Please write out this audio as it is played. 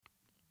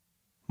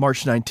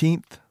March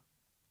 19th,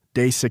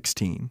 day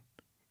 16.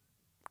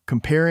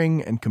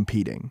 Comparing and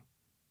competing.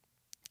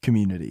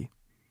 Community.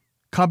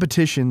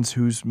 Competitions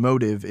whose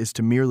motive is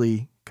to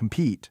merely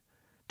compete,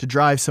 to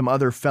drive some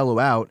other fellow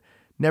out,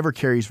 never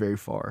carries very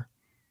far.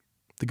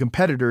 The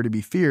competitor to be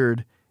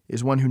feared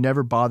is one who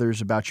never bothers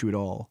about you at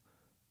all,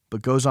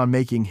 but goes on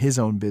making his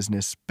own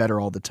business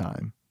better all the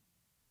time.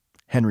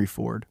 Henry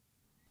Ford.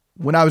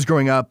 When I was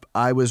growing up,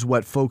 I was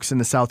what folks in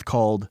the South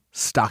called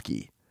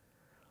stocky.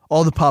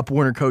 All the Pop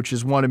Warner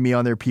coaches wanted me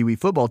on their Pee Wee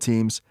football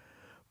teams,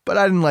 but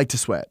I didn't like to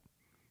sweat.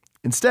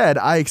 Instead,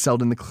 I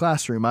excelled in the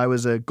classroom. I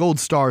was a gold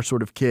star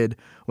sort of kid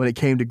when it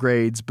came to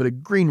grades, but a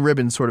green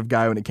ribbon sort of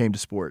guy when it came to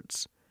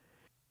sports.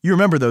 You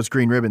remember those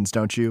green ribbons,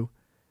 don't you?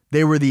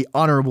 They were the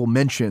honorable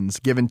mentions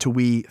given to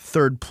we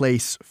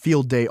third-place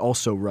field day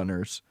also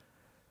runners.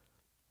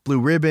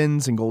 Blue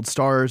ribbons and gold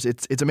stars,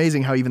 it's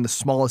amazing how even the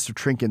smallest of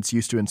trinkets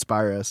used to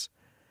inspire us.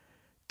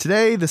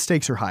 Today, the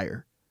stakes are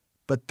higher,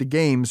 but the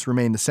games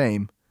remain the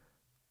same.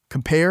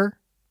 Compare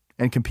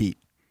and compete.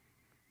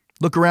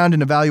 Look around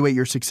and evaluate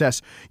your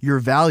success, your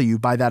value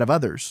by that of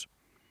others.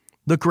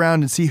 Look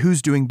around and see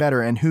who's doing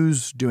better and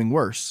who's doing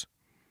worse.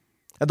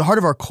 At the heart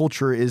of our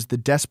culture is the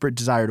desperate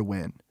desire to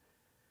win.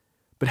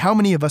 But how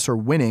many of us are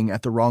winning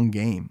at the wrong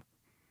game?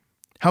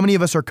 How many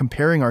of us are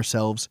comparing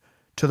ourselves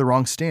to the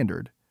wrong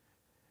standard?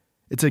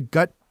 It's a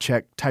gut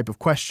check type of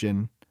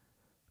question.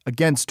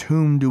 Against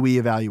whom do we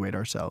evaluate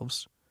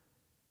ourselves?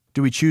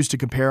 Do we choose to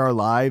compare our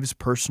lives,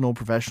 personal,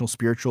 professional,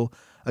 spiritual,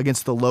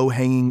 against the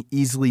low-hanging,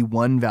 easily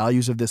won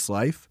values of this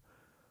life?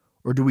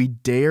 Or do we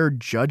dare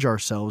judge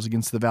ourselves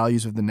against the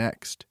values of the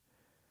next?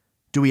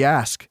 Do we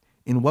ask,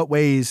 in what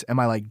ways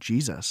am I like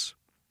Jesus?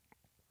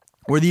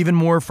 Or the even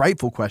more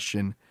frightful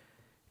question,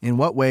 in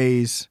what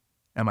ways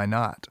am I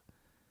not?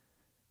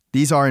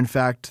 These are, in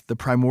fact, the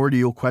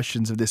primordial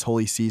questions of this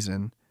holy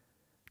season.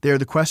 They are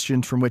the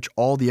questions from which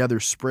all the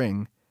others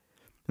spring,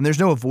 and there's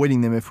no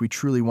avoiding them if we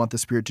truly want the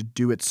Spirit to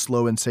do its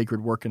slow and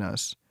sacred work in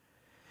us.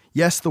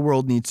 Yes, the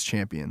world needs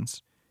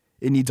champions.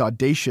 It needs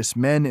audacious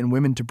men and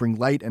women to bring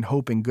light and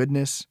hope and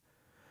goodness.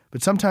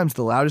 But sometimes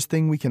the loudest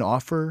thing we can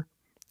offer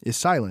is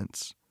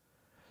silence.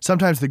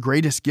 Sometimes the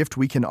greatest gift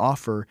we can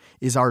offer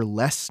is our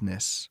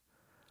lessness.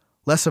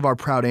 Less of our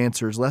proud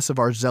answers, less of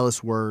our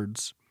zealous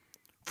words.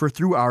 For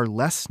through our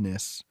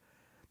lessness,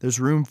 there's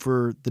room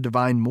for the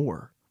divine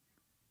more.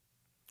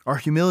 Our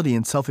humility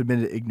and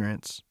self-admitted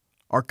ignorance,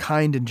 our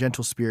kind and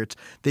gentle spirits,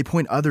 they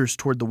point others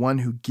toward the one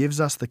who gives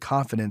us the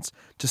confidence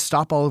to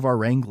stop all of our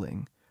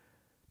wrangling,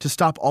 to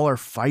stop all our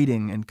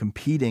fighting and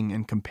competing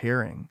and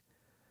comparing.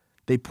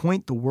 They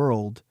point the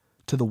world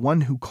to the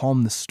one who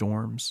calmed the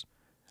storms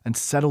and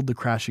settled the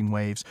crashing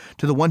waves,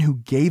 to the one who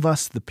gave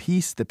us the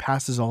peace that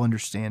passes all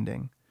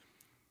understanding.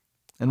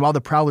 And while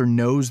the prowler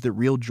knows that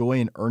real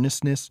joy and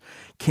earnestness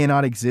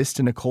cannot exist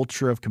in a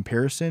culture of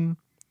comparison,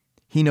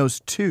 he knows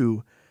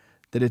too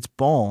that its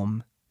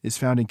balm is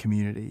found in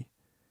community.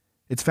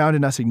 It's found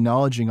in us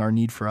acknowledging our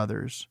need for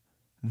others,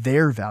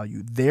 their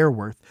value, their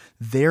worth,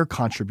 their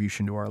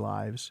contribution to our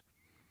lives.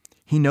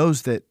 He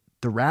knows that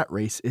the rat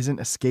race isn't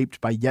escaped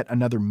by yet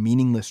another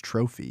meaningless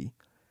trophy.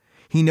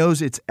 He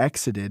knows it's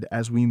exited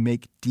as we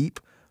make deep,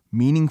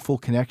 meaningful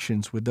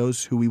connections with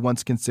those who we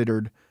once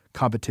considered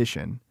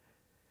competition.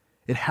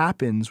 It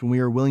happens when we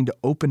are willing to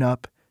open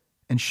up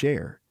and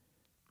share.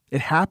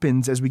 It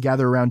happens as we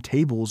gather around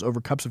tables over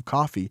cups of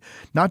coffee,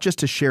 not just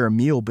to share a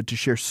meal, but to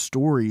share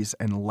stories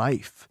and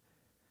life.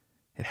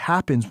 It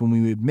happens when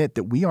we admit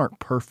that we aren't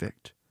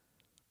perfect,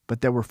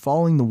 but that we're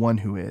following the one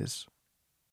who is.